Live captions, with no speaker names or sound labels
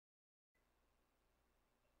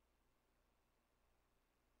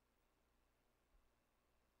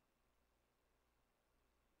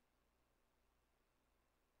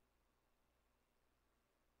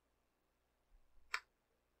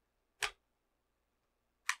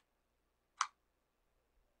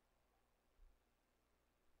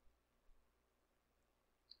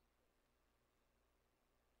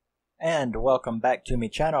And welcome back to me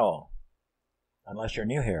channel, unless you're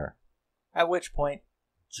new here, at which point,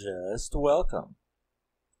 just welcome.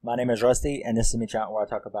 My name is Rusty, and this is me channel where I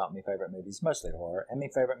talk about my favorite movies, mostly horror, and my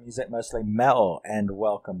favorite music, mostly metal, and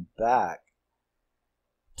welcome back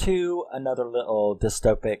to another little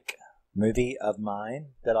dystopic movie of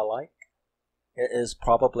mine that I like. It is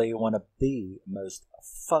probably one of the most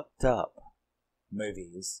fucked up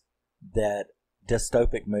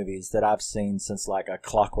dystopic movies that I've seen since like A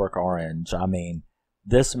Clockwork Orange. I mean,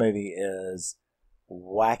 this movie is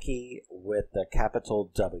wacky with the capital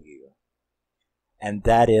W. And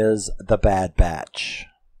that is The Bad Batch.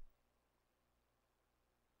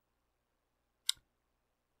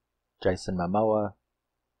 Jason Momoa,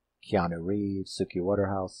 Keanu Reeves, Suki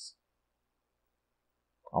Waterhouse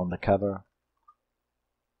on the cover.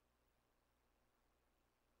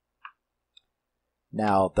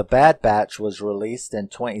 Now, The Bad Batch was released in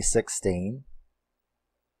 2016.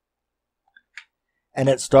 And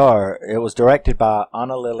it was directed by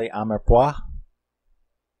Amirpour,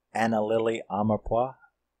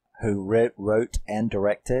 who wrote and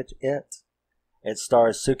directed it. It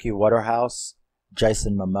stars Suki Waterhouse,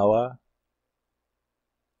 Jason Momoa,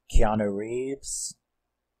 Keanu Reeves,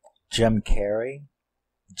 Jim Carrey,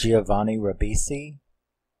 Giovanni Ribisi.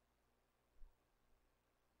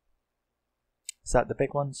 Is that the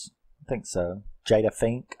big ones? I think so. Jayda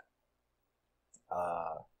Fink.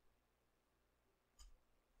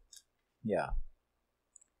 Yeah.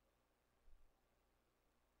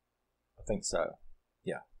 I think so.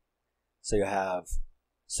 Yeah. So you have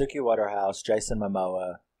Suki Waterhouse, Jason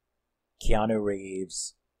Momoa, Keanu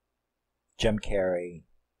Reeves, Jim Carrey,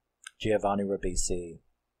 Giovanni Ribisi.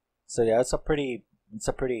 So yeah, it's a pretty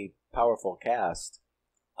powerful cast,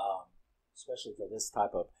 especially for this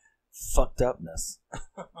type of fucked upness.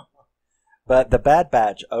 But The Bad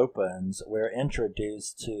Batch opens. We're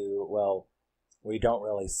introduced to, well, we don't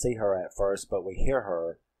really see her at first, but we hear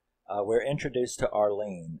her. We're introduced to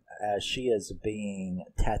Arlene as she is being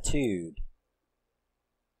tattooed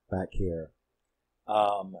back here,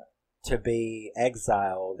 to be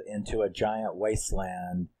exiled into a giant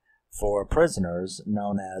wasteland for prisoners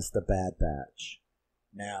known as the Bad Batch.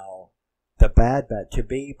 Now, to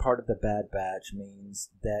be part of the Bad Batch means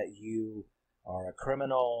that you are a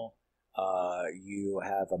criminal, you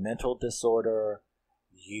have a mental disorder,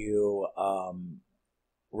 you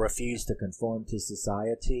refuse to conform to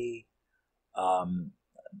society.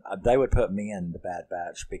 They would put me in the Bad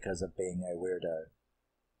Batch because of being a weirdo.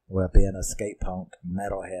 Well, being a skate punk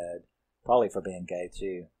metalhead, probably for being gay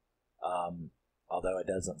too. Although it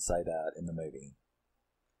doesn't say that in the movie.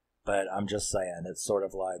 But I'm just saying, it's sort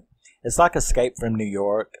of like, it's like Escape from New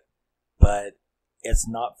York, but it's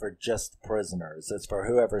not for just prisoners. It's for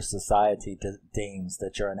whoever society deems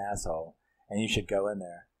that you're an asshole, and you should go in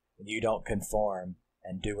there. And you don't conform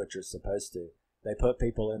and do what you're supposed to. They put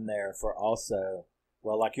people in there for also,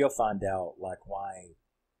 well, like you'll find out, like why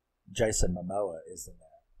Jason Momoa is in there.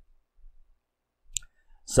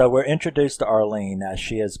 So we're introduced to Arlene as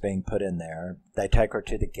she is being put in there. They take her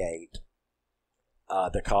to the gate.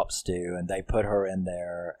 The cops do, and they put her in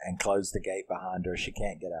there and close the gate behind her. She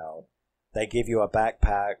can't get out. They give you a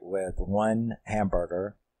backpack with one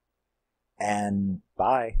hamburger, and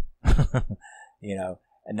bye. You know,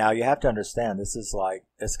 and now you have to understand, this is like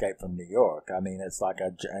Escape from New York. I mean, it's like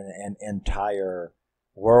an entire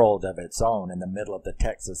world of its own in the middle of the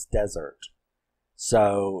Texas desert.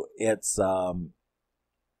 So it's I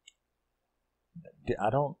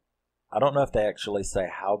don't know if they actually say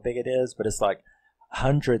how big it is, but it's like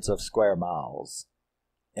hundreds of square miles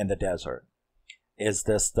in the desert is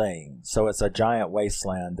this thing. So it's a giant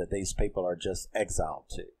wasteland that these people are just exiled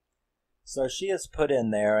to. So she is put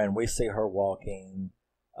in there, and we see her walking.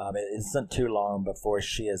 It isn't too long before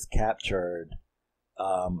she is captured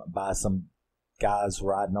by some guys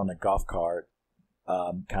riding on a golf cart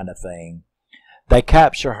kind of thing. They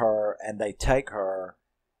capture her, and they take her,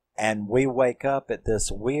 and we wake up at this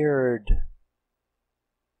weird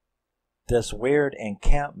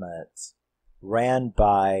encampment ran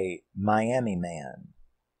by Miami Man.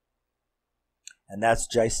 And that's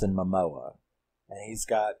Jason Momoa. And he's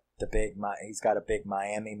got a big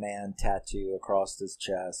Miami Man tattoo across his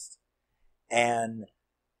chest. And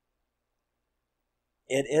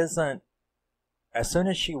it isn't, as soon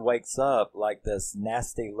as she wakes up, like this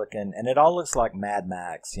nasty looking, and it all looks like Mad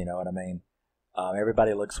Max, you know what I mean?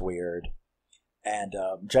 Everybody looks weird. And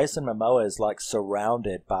Jason Momoa is like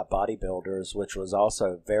surrounded by bodybuilders, which was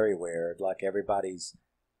also very weird. Like everybody's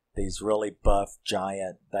these really buff,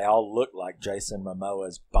 giant, they all look like Jason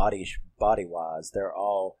Momoa's body-wise. They're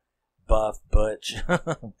all buff, butch.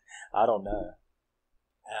 I don't know.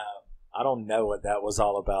 I don't know what that was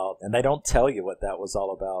all about, and they don't tell you what that was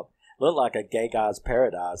all about. Looked like a gay guy's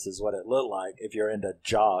paradise is what it looked like if you're into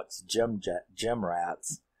jocks, gym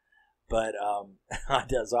rats. But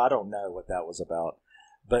so I don't know what that was about.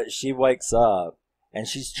 But she wakes up and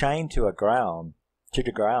she's chained to the ground,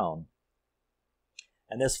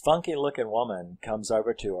 and this funky looking woman comes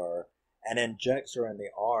over to her and injects her in the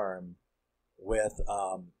arm with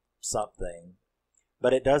something,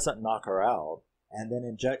 but it doesn't knock her out. And then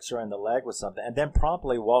injects her in the leg with something, and then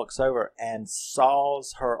promptly walks over and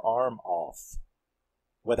saws her arm off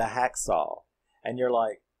with a hacksaw. And you're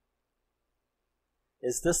like,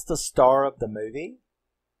 is this the star of the movie?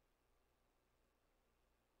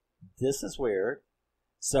 This is weird.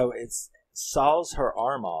 So it saws her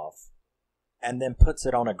arm off and then puts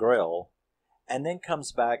it on a grill and then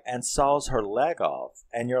comes back and saws her leg off.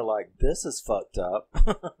 And you're like, this is fucked up.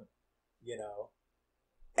 You know?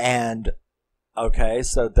 And okay,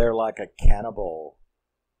 so they're like a cannibal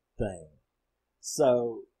thing.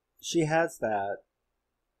 So she has that,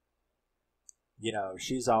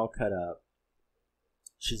 she's all cut up.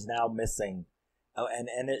 She's now missing. Oh,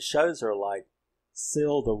 and it shows her like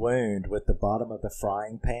seal the wound with the bottom of the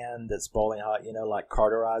frying pan that's boiling hot, like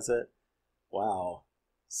cauterize it. Wow.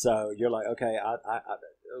 So you're like, okay,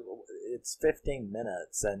 it's 15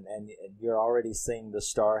 minutes and you're already seeing the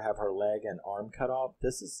star have her leg and arm cut off.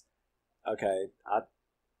 This is, okay,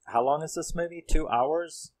 how long is this movie? 2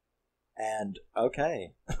 hours? And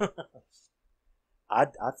okay. I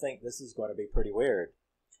think this is going to be pretty weird.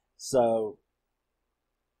 So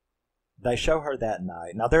they show her that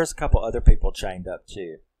night. Now there's a couple other people chained up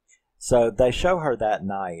too. So they show her that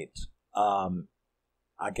night.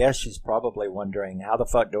 I guess she's probably wondering, how the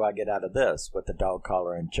fuck do I get out of this with the dog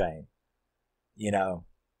collar and chain?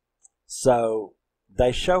 So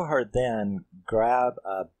they show her then grab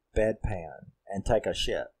a bedpan and take a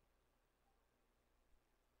shit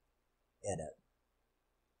in it.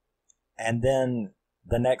 And then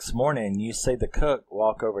the next morning you see the cook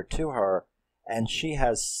walk over to her and she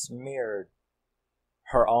has smeared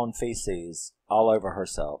her own feces all over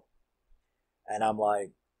herself. And I'm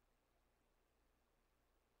like,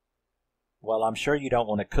 well, I'm sure you don't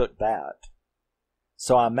want to cook that.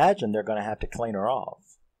 So I imagine they're going to have to clean her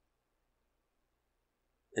off.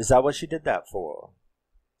 Is that what she did that for?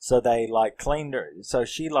 So they cleaned her. So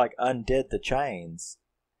she undid the chains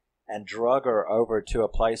and drug her over to a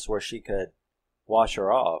place where she could wash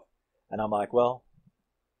her off. And I'm like, well,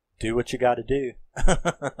 do what you got to do.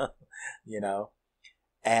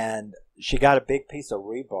 And she got a big piece of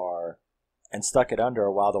rebar and stuck it under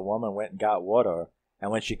her while the woman went and got water. And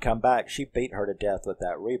when she come back, she beat her to death with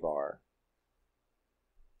that rebar.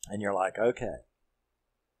 And you're like, okay.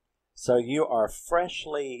 So you are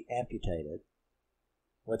freshly amputated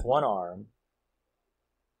with one arm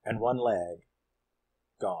and one leg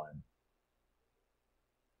gone.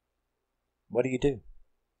 What do you do?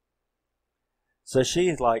 So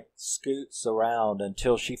she scoots around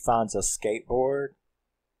until she finds a skateboard.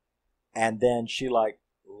 And then she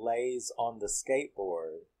lays on the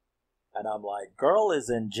skateboard. And I'm like, girl is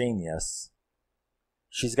ingenious.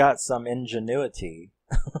 She's got some ingenuity,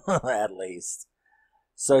 at least.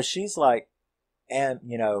 So she's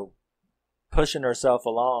pushing herself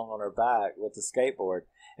along on her back with the skateboard.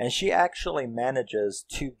 And she actually manages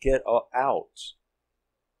to get out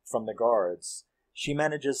from the guards. She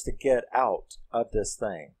manages to get out of this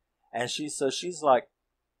thing. And she's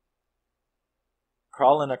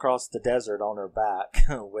crawling across the desert on her back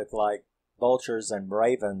with vultures and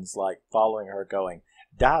ravens following her going,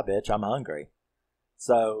 die bitch, I'm hungry.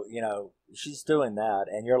 So, she's doing that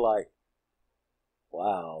and you're like,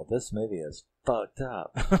 wow, this movie is fucked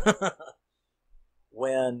up.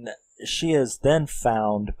 When she is then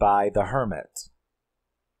found by the hermit.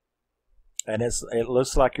 And it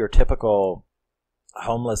looks like your typical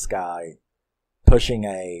homeless guy pushing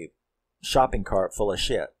a shopping cart full of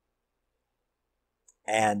shit.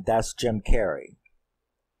 And that's Jim Carrey.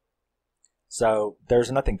 So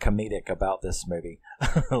there's nothing comedic about this movie.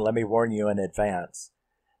 Let me warn you in advance.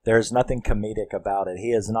 There's nothing comedic about it.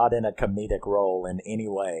 He is not in a comedic role in any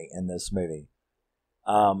way in this movie.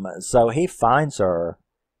 So he finds her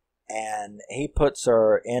and he puts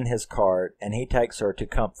her in his cart and he takes her to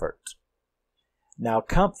Comfort. Now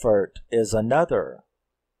Comfort is another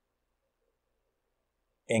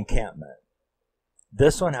encampment.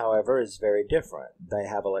 This one, however, is very different. They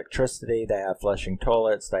have electricity, they have flushing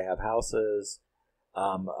toilets, they have houses.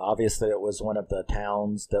 Obviously, it was one of the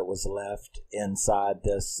towns that was left inside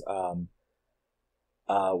this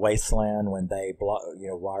wasteland when they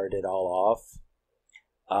wired it all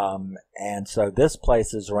off. And so this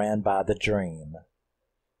place is ran by the Dream.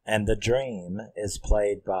 And the dream is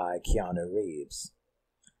played by Keanu Reeves.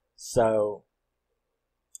 So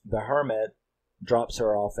the hermit drops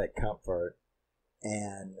her off at Comfort,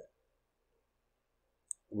 and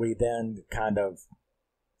we then kind of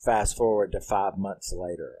fast forward to 5 months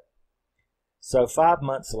later. So 5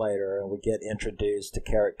 months later, we get introduced to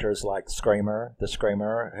characters like Screamer, the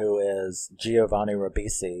Screamer, who is Giovanni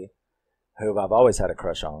Ribisi, who I've always had a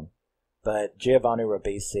crush on. But Giovanni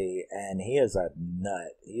Ribisi, and he is a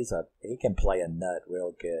nut. He can play a nut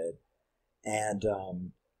real good. And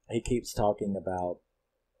he keeps talking about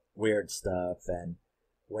weird stuff. And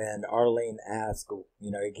when Arlene asks,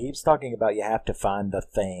 he keeps talking about you have to find the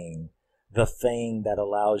thing that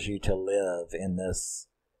allows you to live in this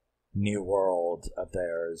new world of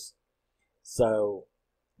theirs. So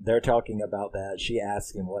they're talking about that. She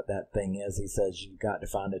asks him what that thing is. He says, you've got to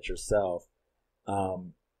find it yourself.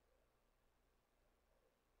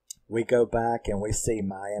 We go back and we see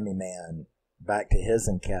Miami Man back to his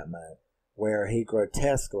encampment, where he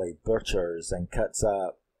grotesquely butchers and cuts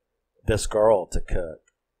up this girl to cook.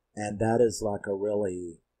 And that is like a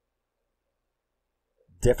really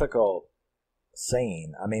difficult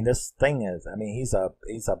scene. I mean, this thing is,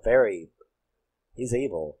 he's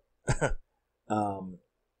evil.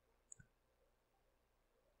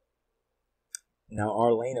 Now,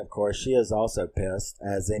 Arlene, of course, she is also pissed,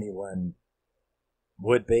 as anyone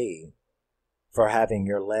would be, for having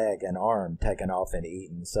your leg and arm taken off and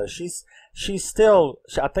eaten. So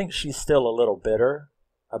I think she's still a little bitter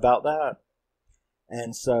about that.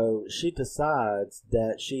 And so she decides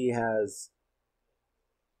that she has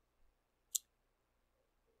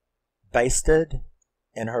basted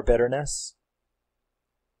in her bitterness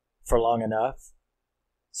for long enough.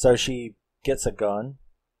 So she gets a gun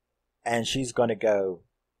and she's going to go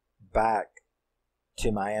back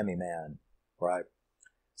to Miami Man, right?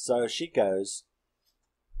 So she goes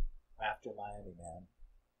after Miami Man.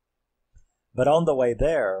 But on the way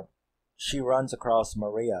there, she runs across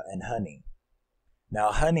Maria and Honey.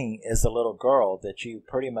 Now, Honey is a little girl that you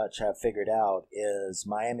pretty much have figured out is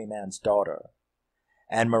Miami Man's daughter.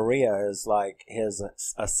 And Maria is like his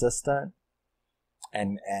assistant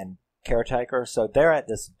and caretaker. So they're at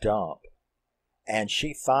this dump. And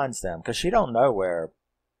she finds them because she don't know where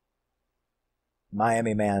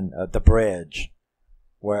Miami Man, the bridge,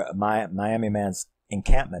 where Miami Man's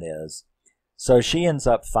encampment is. So she ends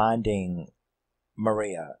up finding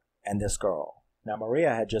Maria and this girl. Now,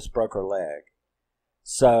 Maria had just broke her leg.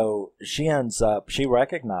 So she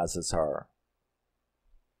recognizes her.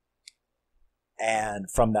 And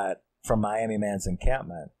from Miami Man's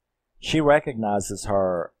encampment, she recognizes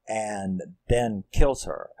her and then kills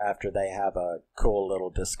her after they have a cool little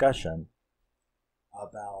discussion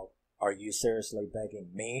about, are you seriously begging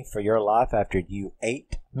me for your life after you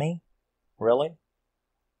ate me? Really?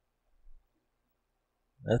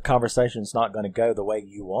 The conversation's not going to go the way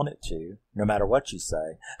you want it to, no matter what you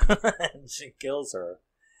say. And she kills her.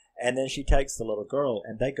 And then she takes the little girl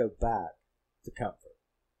and they go back to Comfort.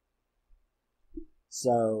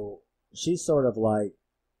 So she's sort of like,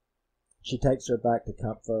 she takes her back to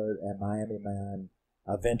Comfort, and Miami Man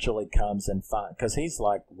eventually comes and finds, because he's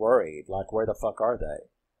like worried, like where the fuck are they?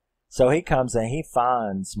 So he comes and he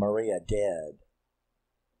finds Maria dead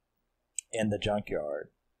in the junkyard,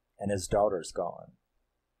 and his daughter's gone.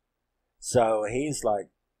 So he's like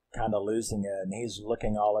kind of losing it, and he's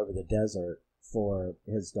looking all over the desert for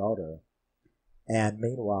his daughter. And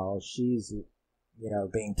meanwhile, she's,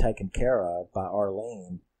 being taken care of by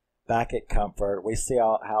Arlene back at Comfort. We see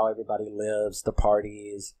how everybody lives, the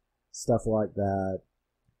parties, stuff like that.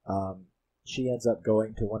 She ends up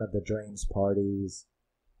going to one of the Dreams parties,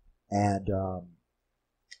 and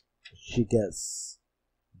she gets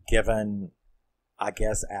given, I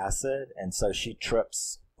guess, acid, and so she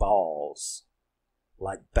trips balls,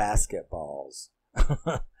 like basketballs.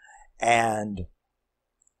 And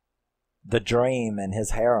the Dream and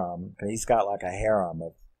his harem, he's got like a harem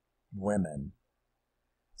of women.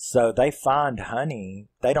 So they find Honey.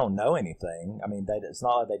 They don't know anything. I mean, it's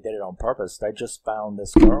not like they did it on purpose. They just found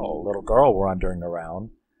this little girl wandering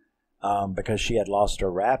around because she had lost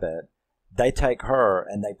her rabbit. They take her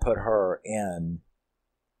and they put her in.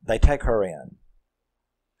 They take her in.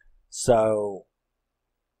 So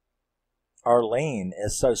Arlene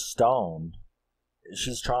is so stoned.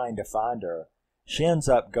 She's trying to find her. She ends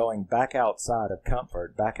up going back outside of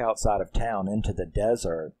Comfort, back outside of town into the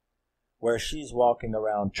desert, where she's walking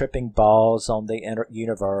around tripping balls on the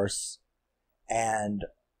universe, and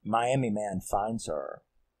Miami Man finds her.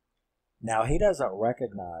 Now, he doesn't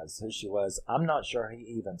recognize who she was. I'm not sure he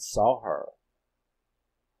even saw her,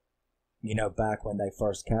 back when they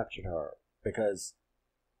first captured her, because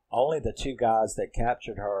only the two guys that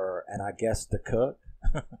captured her, and I guess the cook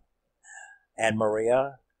and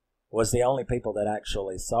Maria, was the only people that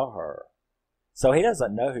actually saw her. So he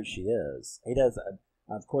doesn't know who she is. He doesn't.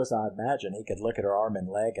 Of course, I imagine he could look at her arm and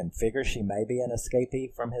leg and figure she may be an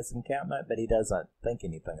escapee from his encampment, but he doesn't think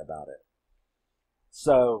anything about it.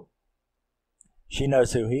 So she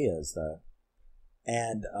knows who he is, though.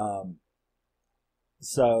 And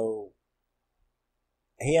so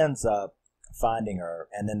he ends up finding her,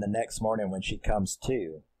 and then the next morning when she comes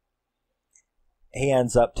to, he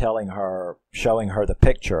ends up telling her, showing her the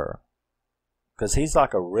picture, because he's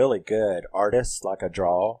like a really good artist, like a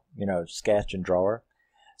sketch and drawer.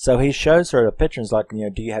 So he shows her the picture and is like,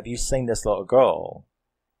 have you seen this little girl?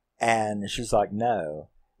 And she's like, no.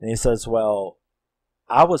 And he says, well,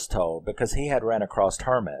 I was told, because he had ran across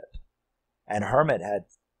Hermit, and Hermit had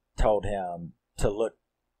told him to look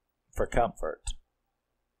for comfort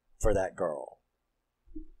for that girl.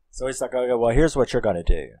 So he's like, okay, well, here's what you're going to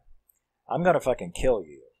do. I'm going to fucking kill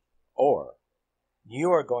you. Or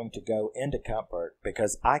you are going to go into comfort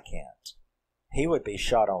because I can't. He would be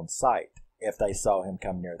shot on sight if they saw him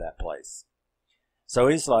come near that place. So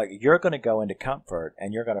he's like, you're going to go into comfort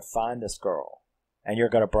and you're going to find this girl and you're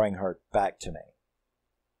going to bring her back to me,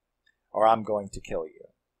 or I'm going to kill you.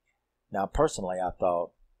 Now, personally, I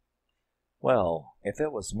thought, well, if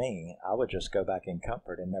it was me, I would just go back in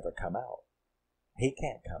comfort and never come out. He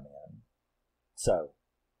can't come in. So,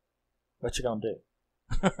 what you gonna do?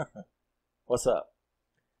 What's up?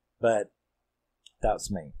 But that's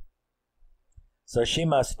me. So she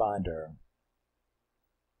must find her.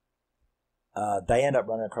 They end up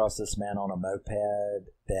running across this man on a moped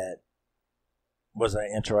that was an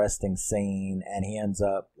interesting scene, and he ends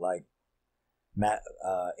up like Miami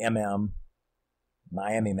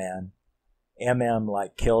Man.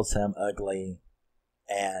 like kills him ugly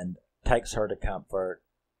and takes her to comfort,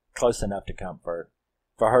 close enough to comfort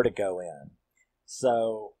for her to go in.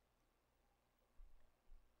 So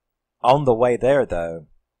on the way there, though,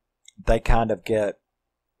 they kind of get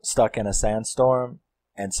stuck in a sandstorm.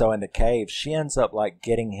 And so in the cave, she ends up like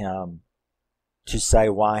getting him to say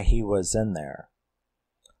why he was in there.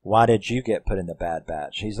 Why did you get put in the Bad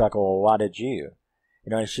Batch? He's like, well, why did you?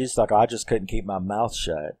 And she's like, I just couldn't keep my mouth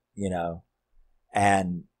shut,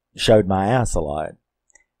 and showed my ass a lot.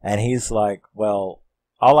 And he's like, well,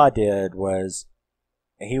 all I did was,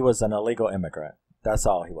 he was an illegal immigrant. That's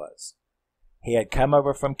all he was. He had come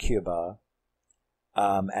over from Cuba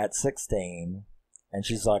at 16. And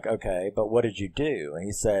she's like, okay, but what did you do? And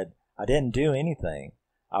he said, I didn't do anything.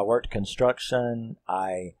 I worked construction.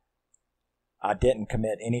 I didn't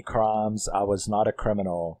commit any crimes. I was not a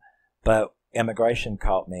criminal. But immigration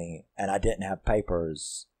caught me, and I didn't have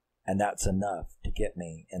papers. And that's enough to get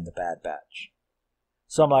me in the Bad Batch.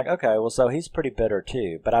 So I'm like, okay, well, so he's pretty bitter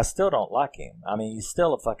too. But I still don't like him. I mean, he's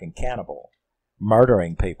still a fucking cannibal.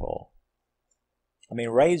 Murdering people. I mean,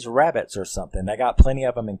 raise rabbits or something. They got plenty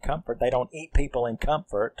of them in comfort. They don't eat people in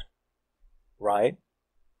comfort, right?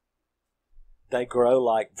 They grow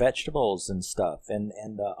like vegetables and stuff in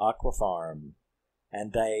the aqua farm,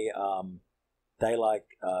 and they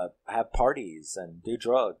have parties and do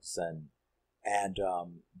drugs and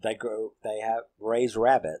they raise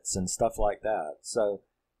rabbits and stuff like that. So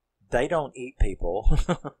they don't eat people.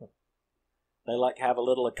 They like have a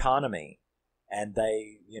little economy. And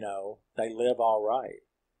they live all right.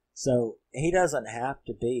 So he doesn't have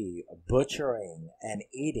to be butchering and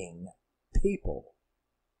eating people.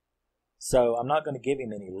 So I'm not going to give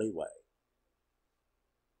him any leeway.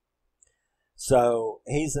 So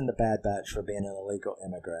he's in the Bad Batch for being an illegal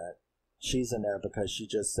immigrant. She's in there because she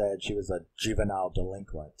just said she was a juvenile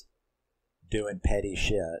delinquent doing petty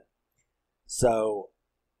shit. So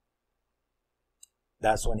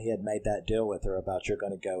that's when he had made that deal with her about, you're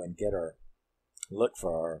going to go and get her. Look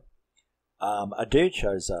for her. A dude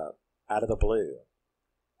shows up out of the blue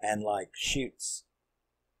and like shoots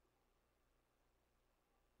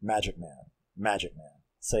Magic Man.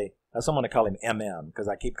 See, that's why I'm going to call him MM, because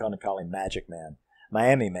I keep going to call him Magic Man.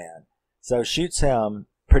 Miami Man. So shoots him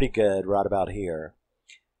pretty good right about here.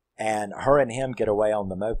 And her and him get away on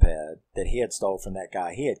the moped that he had stole from that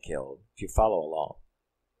guy he had killed, if you follow along.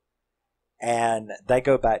 And they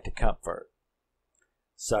go back to Comfort.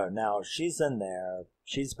 So now she's in there.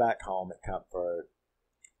 She's back home at Comfort.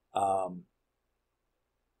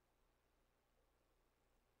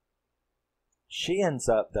 She ends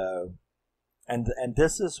up, though, and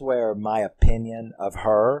this is where my opinion of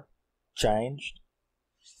her changed.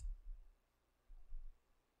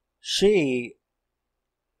 She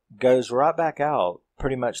goes right back out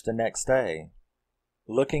pretty much the next day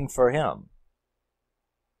looking for him.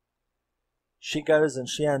 she goes and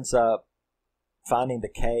she ends up finding the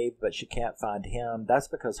cave, but she can't find him. That's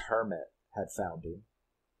because Hermit had found him.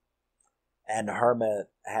 And Hermit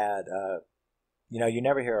had, you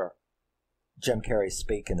never hear Jim Carrey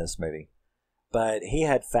speak in this movie. But he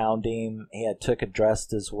had found him. He had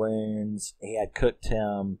dressed his wounds. He had cooked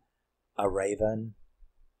him a raven.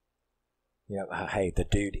 Hey, the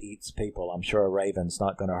dude eats people. I'm sure a raven's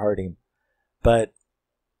not going to hurt him. But,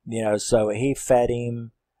 so he fed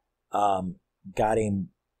him, got him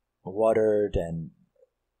watered and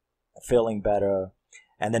feeling better.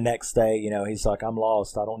 And the next day, he's like, I'm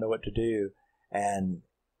lost. I don't know what to do. And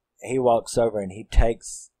he walks over and he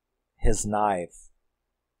takes his knife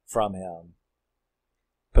from him,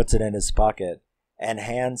 puts it in his pocket, and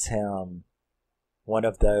hands him one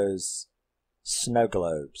of those snow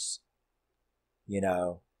globes,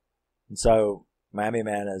 And so Miami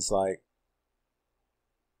Man is like,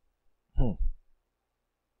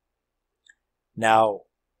 Now,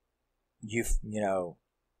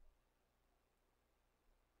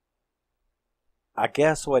 I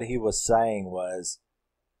guess what he was saying was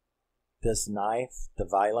this knife, the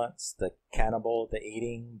violence, the cannibal, the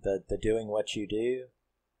eating, the doing what you do,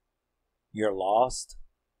 you're lost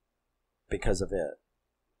because of it.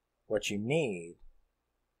 What you need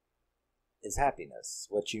is happiness.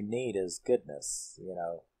 What you need is goodness,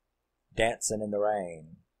 dancing in the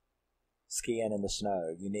rain, skiing in the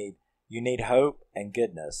snow. You need hope and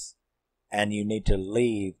goodness, and you need to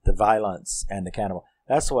leave the violence and the cannibal.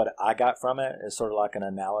 That's what I got from it. It's sort of like an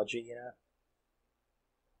analogy,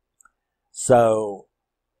 So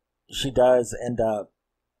she does end up,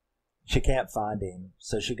 she can't find him,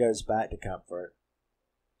 so she goes back to Comfort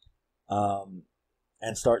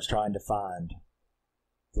and starts trying to find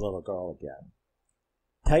the little girl again.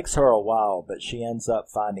 Takes her a while, but she ends up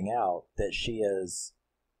finding out that she is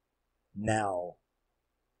now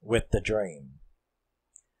with the dream.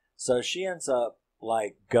 So she ends up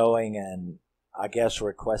going and I guess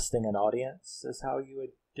requesting an audience is how you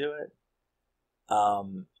would do it.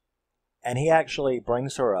 And he actually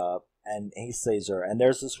brings her up and he sees her, and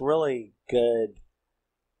there's this really good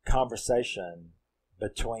conversation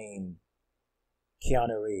between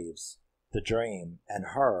Keanu Reeves, the dream, and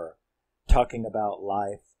her, talking about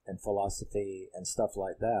life and philosophy and stuff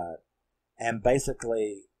like that. And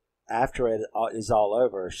basically, after it is all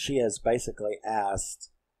over, she is basically asked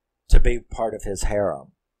to be part of his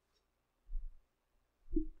harem.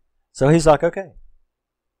 So he's like, okay,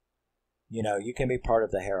 you can be part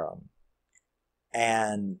of the harem.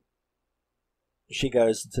 And she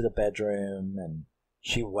goes to the bedroom and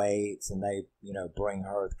she waits and they, bring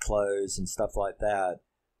her clothes and stuff like that.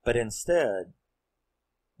 But instead,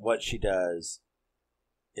 what she does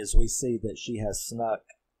is we see that she has snuck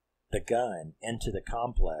the gun into the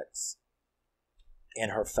complex in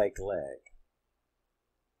her fake leg.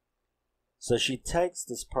 So she takes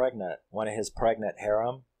one of his pregnant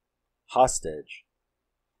harem hostage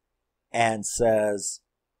and says,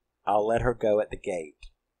 I'll let her go at the gate.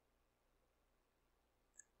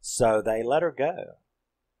 So they let her go.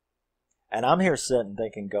 And I'm here sitting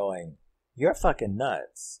thinking, going, you're fucking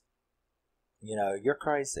nuts. You're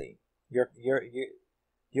crazy. You're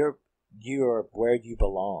where you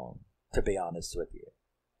belong, to be honest with you.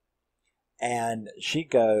 And she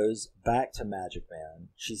goes back to Magic Man.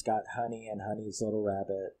 She's got Honey and Honey's little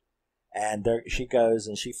rabbit. And she goes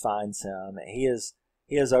and she finds him. He is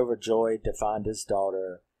overjoyed to find his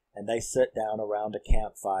daughter. And they sit down around a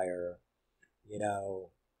campfire,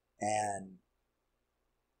 and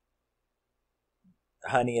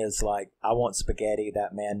Honey is like, I want spaghetti.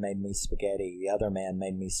 That man made me spaghetti. The other man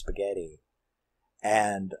made me spaghetti.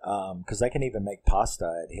 And, cause they can even make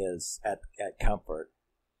pasta at Comfort.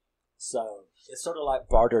 So it's sort of like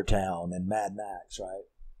Bartertown and Mad Max, right?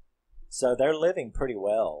 So they're living pretty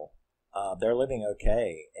well. They're living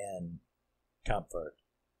okay in Comfort.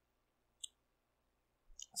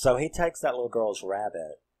 So he takes that little girl's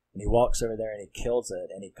rabbit and he walks over there and he kills it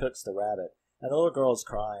and he cooks the rabbit. And the little girl's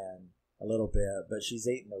crying a little bit, but she's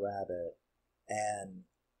eating the rabbit. And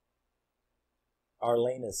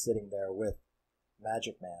Arlene is sitting there with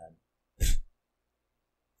Magic Man.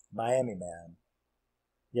 Miami Man.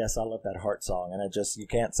 Yes, I love that Heart song. And you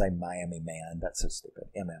can't say Miami Man. That's so stupid.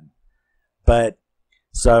 MM. But,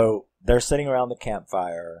 so they're sitting around the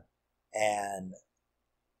campfire and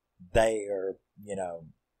they are,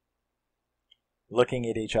 looking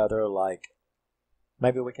at each other like,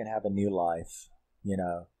 maybe we can have a new life,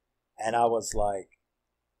 And I was like,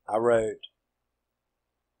 I wrote,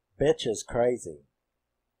 bitch is crazy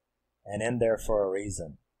and in there for a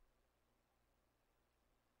reason.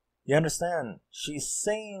 You understand? She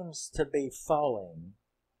seems to be falling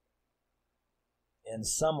in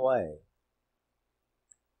some way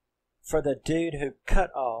for the dude who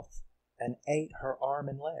cut off and ate her arm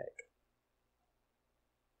and leg.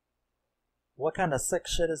 What kind of sick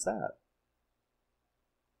shit is that?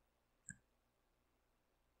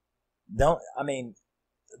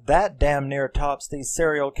 That damn near tops these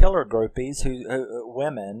serial killer groupies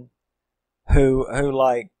women who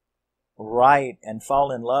like write and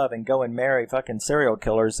fall in love and go and marry fucking serial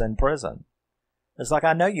killers in prison. It's like,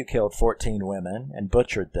 I know you killed 14 women and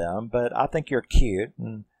butchered them, but I think you're cute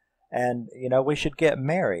and you know, we should get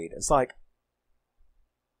married. It's like,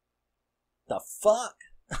 the fuck?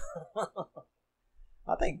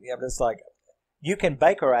 I think it's like, you can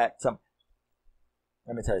Baker act some.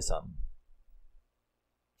 Let me tell you something.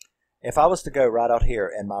 If I was to go right out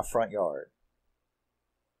here in my front yard,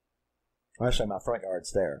 well, actually my front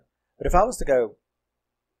yard's there, but if I was to go,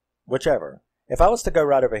 whichever, if I was to go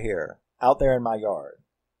right over here, out there in my yard,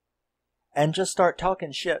 and just start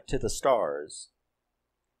talking shit to the stars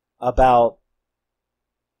about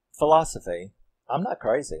philosophy, I'm not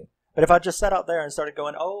crazy. But if I just sat out there and started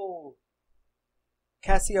going, oh,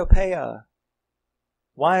 Cassiopeia,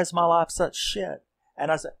 why is my life such shit?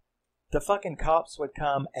 And I said, the fucking cops would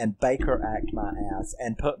come and Baker act my ass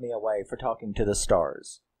and put me away for talking to the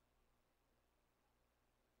stars.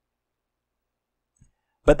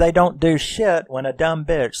 But they don't do shit when a dumb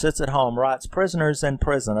bitch sits at home, writes prisoners in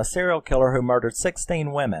prison, a serial killer who murdered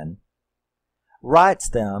 16 women, writes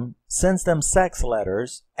them, sends them sex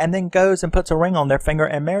letters, and then goes and puts a ring on their finger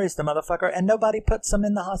and marries the motherfucker, and nobody puts them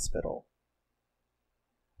in the hospital.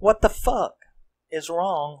 What the fuck is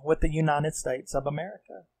wrong with the United States of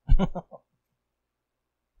America?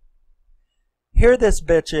 Here this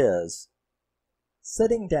bitch is,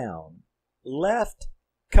 sitting down, left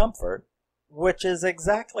comfort, which is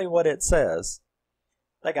exactly what it says.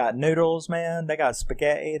 They got noodles, man. They got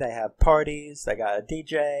spaghetti. They have parties. They got a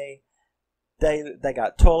DJ. They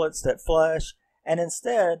got toilets that flush. And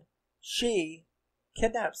instead, she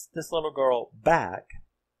kidnaps this little girl back,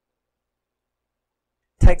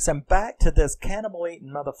 takes him back to this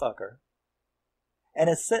cannibal-eating motherfucker, and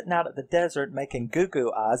is sitting out at the desert making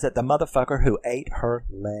goo-goo eyes at the motherfucker who ate her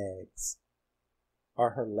legs.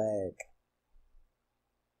 Or her leg.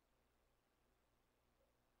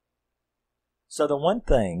 So the one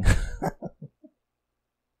thing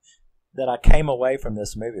that I came away from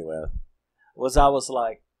this movie with was, I was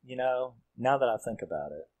like, you know, now that I think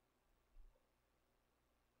about it,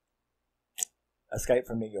 Escape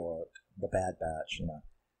from New York, The Bad Batch, you know,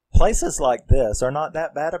 places like this are not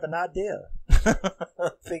that bad of an idea.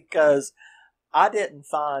 Because I didn't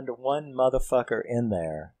find one motherfucker in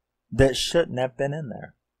there that shouldn't have been in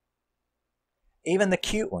there. Even the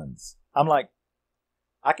cute ones. I'm like,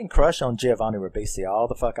 I can crush on Giovanni Ribisi all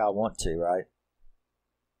the fuck I want to, right?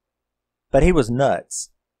 But he was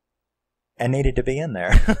nuts and needed to be in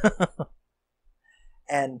there.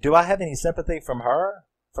 And do I have any sympathy from her?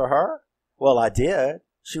 For her? Well, I did.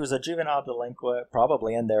 She was a juvenile delinquent,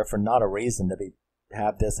 probably in there for not a reason to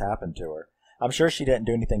have this happen to her. I'm sure she didn't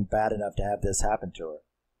do anything bad enough to have this happen to her.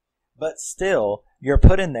 But still, you're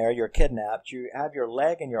put in there, you're kidnapped, you have your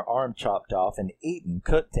leg and your arm chopped off and eaten,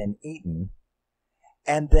 cooked and eaten.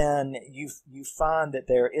 And then you find that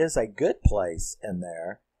there is a good place in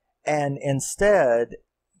there. And instead,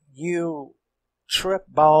 you trip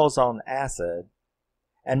balls on acid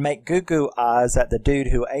and make goo-goo eyes at the dude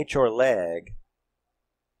who ate your leg,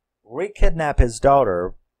 re-kidnap his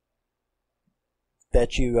daughter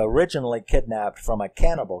that you originally kidnapped from a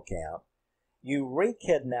cannibal camp. You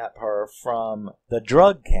re-kidnap her from the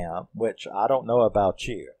drug camp, which I don't know about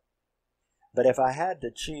you. But if I had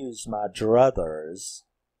to choose my druthers,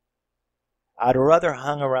 I'd rather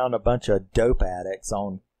hung around a bunch of dope addicts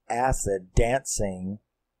on acid dancing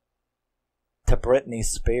to Britney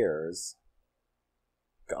Spears.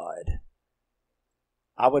 God.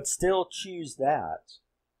 I would still choose that.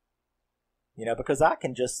 You know, because I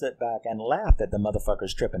can just sit back and laugh at the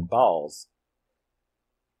motherfuckers tripping balls.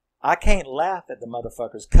 I can't laugh at the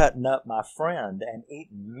motherfuckers cutting up my friend and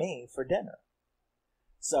eating me for dinner.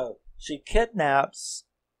 So she kidnaps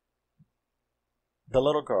the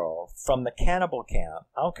little girl from the cannibal camp.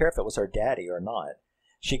 I don't care if it was her daddy or not.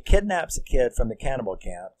 She kidnaps a kid from the cannibal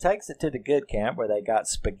camp, takes it to the good camp where they got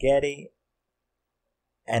spaghetti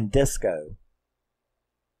and disco.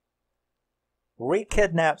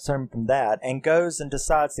 Re-kidnaps him from that and goes and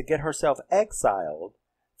decides to get herself exiled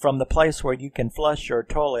from the place where you can flush your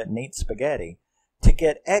toilet and eat spaghetti, to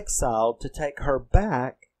get exiled to take her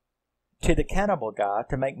back to the cannibal guy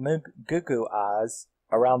to make goo-goo eyes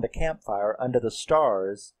around the campfire under the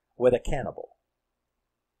stars with a cannibal.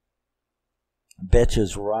 Bitch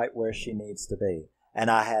is right where she needs to be. And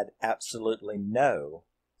I had absolutely no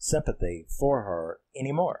sympathy for her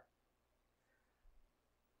anymore.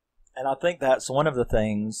 And I think that's one of the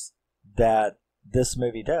things that this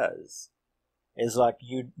movie does. Is like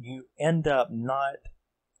you end up not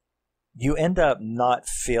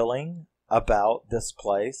feeling about this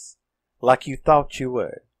place like you thought you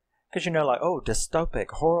would. Because like, oh,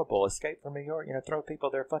 dystopic, horrible, escape from New York, throw people,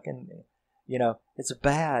 they're fucking, it's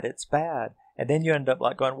bad. And then you end up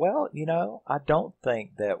like going, well, I don't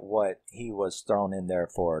think that what he was thrown in there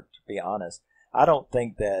for, to be honest, I don't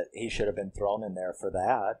think that he should have been thrown in there for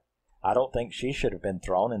that. I don't think she should have been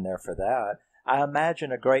thrown in there for that. I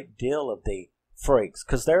imagine a great deal of the freaks,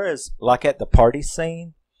 because there is, like at the party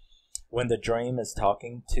scene, when the dream is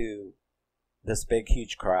talking to this big,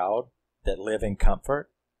 huge crowd that live in comfort,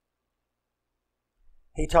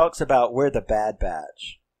 he talks about we're the bad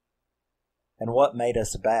batch and what made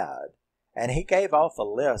us bad. And he gave off a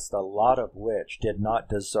list, a lot of which did not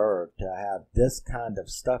deserve to have this kind of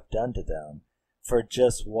stuff done to them for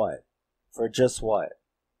just what?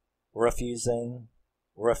 Refusing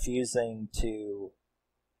to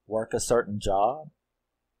work a certain job?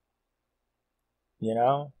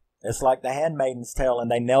 It's like the Handmaid's Tale,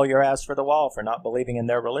 and they nail your ass for the wall for not believing in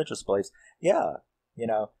their religious beliefs. Yeah,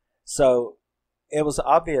 So it was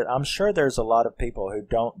obvious. I'm sure there's a lot of people who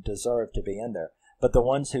don't deserve to be in there. But the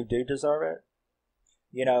ones who do deserve it,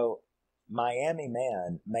 Miami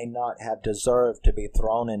Man may not have deserved to be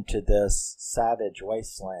thrown into this savage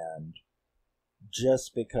wasteland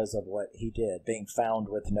just because of what he did, being found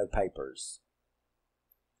with no papers.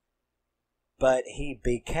 But he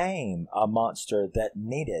became a monster that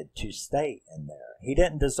needed to stay in there. He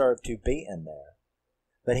didn't deserve to be in there,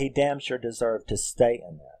 but he damn sure deserved to stay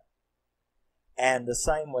in there. And the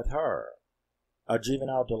same with her. A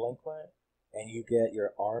juvenile delinquent, and you get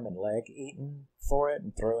your arm and leg eaten for it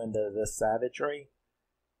and throw into this savagery?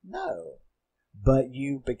 No. But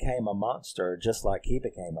you became a monster just like he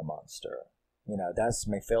became a monster. That's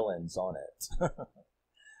my feelings on it.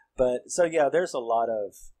 But, so yeah, there's a lot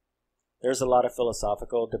of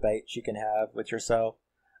philosophical debates you can have with yourself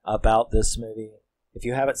about this movie. If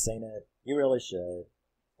you haven't seen it, you really should.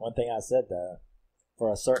 One thing I said, though,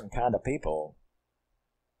 for a certain kind of people,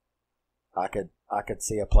 I could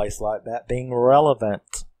see a place like that being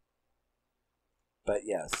relevant. But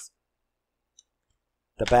yes,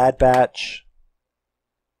 The Bad Batch,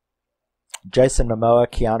 Jason Momoa,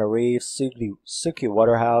 Keanu Reeves, Suki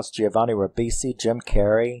Waterhouse, Giovanni Ribisi, Jim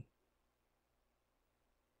Carrey.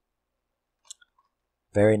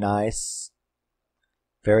 Very nice.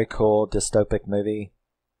 Very cool dystopic movie.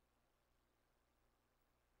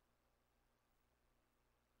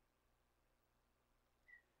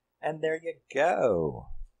 And there you go.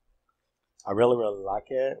 I really, really like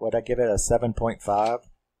it. Would I give it a 7.5?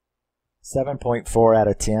 7.4 out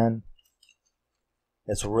of 10.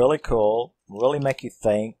 It's really cool. Really make you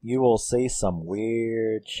think. You will see some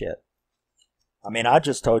weird shit. I mean, I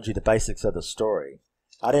just told you the basics of the story.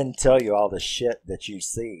 I didn't tell you all the shit that you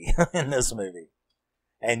see in this movie.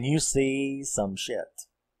 And you see some shit.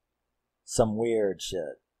 Some weird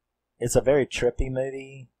shit. It's a very trippy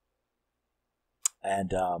movie.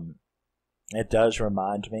 And it does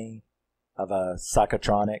remind me of a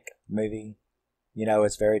psychotronic movie.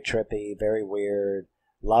 It's very trippy, very weird.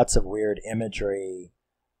 Lots of weird imagery.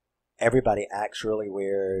 Everybody acts really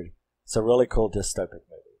weird. It's a really cool dystopic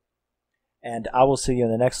movie. And I will see you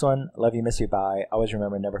in the next one. Love you, miss you, bye. Always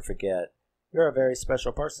remember, never forget, you're a very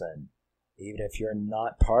special person. Even if you're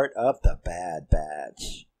not part of the Bad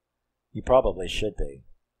Batch. You probably should be.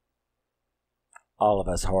 All of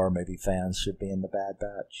us horror movie fans should be in the Bad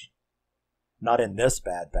Batch. Not in this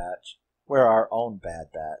Bad Batch. We're our own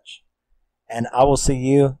Bad Batch. And I will see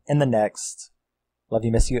you in the next. Love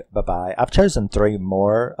you, miss you, bye-bye. I've chosen 3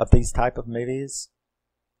 more of these type of movies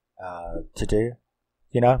to do.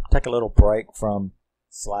 Take a little break from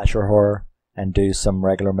slasher horror and do some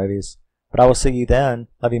regular movies. But I will see you then.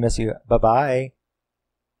 Love you, miss you, bye-bye.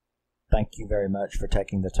 Thank you very much for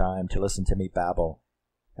taking the time to listen to me babble.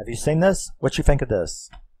 Have you seen this? What you think of this?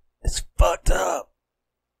 It's fucked up.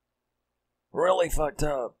 Really fucked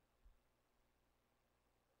up.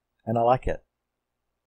 And I like it.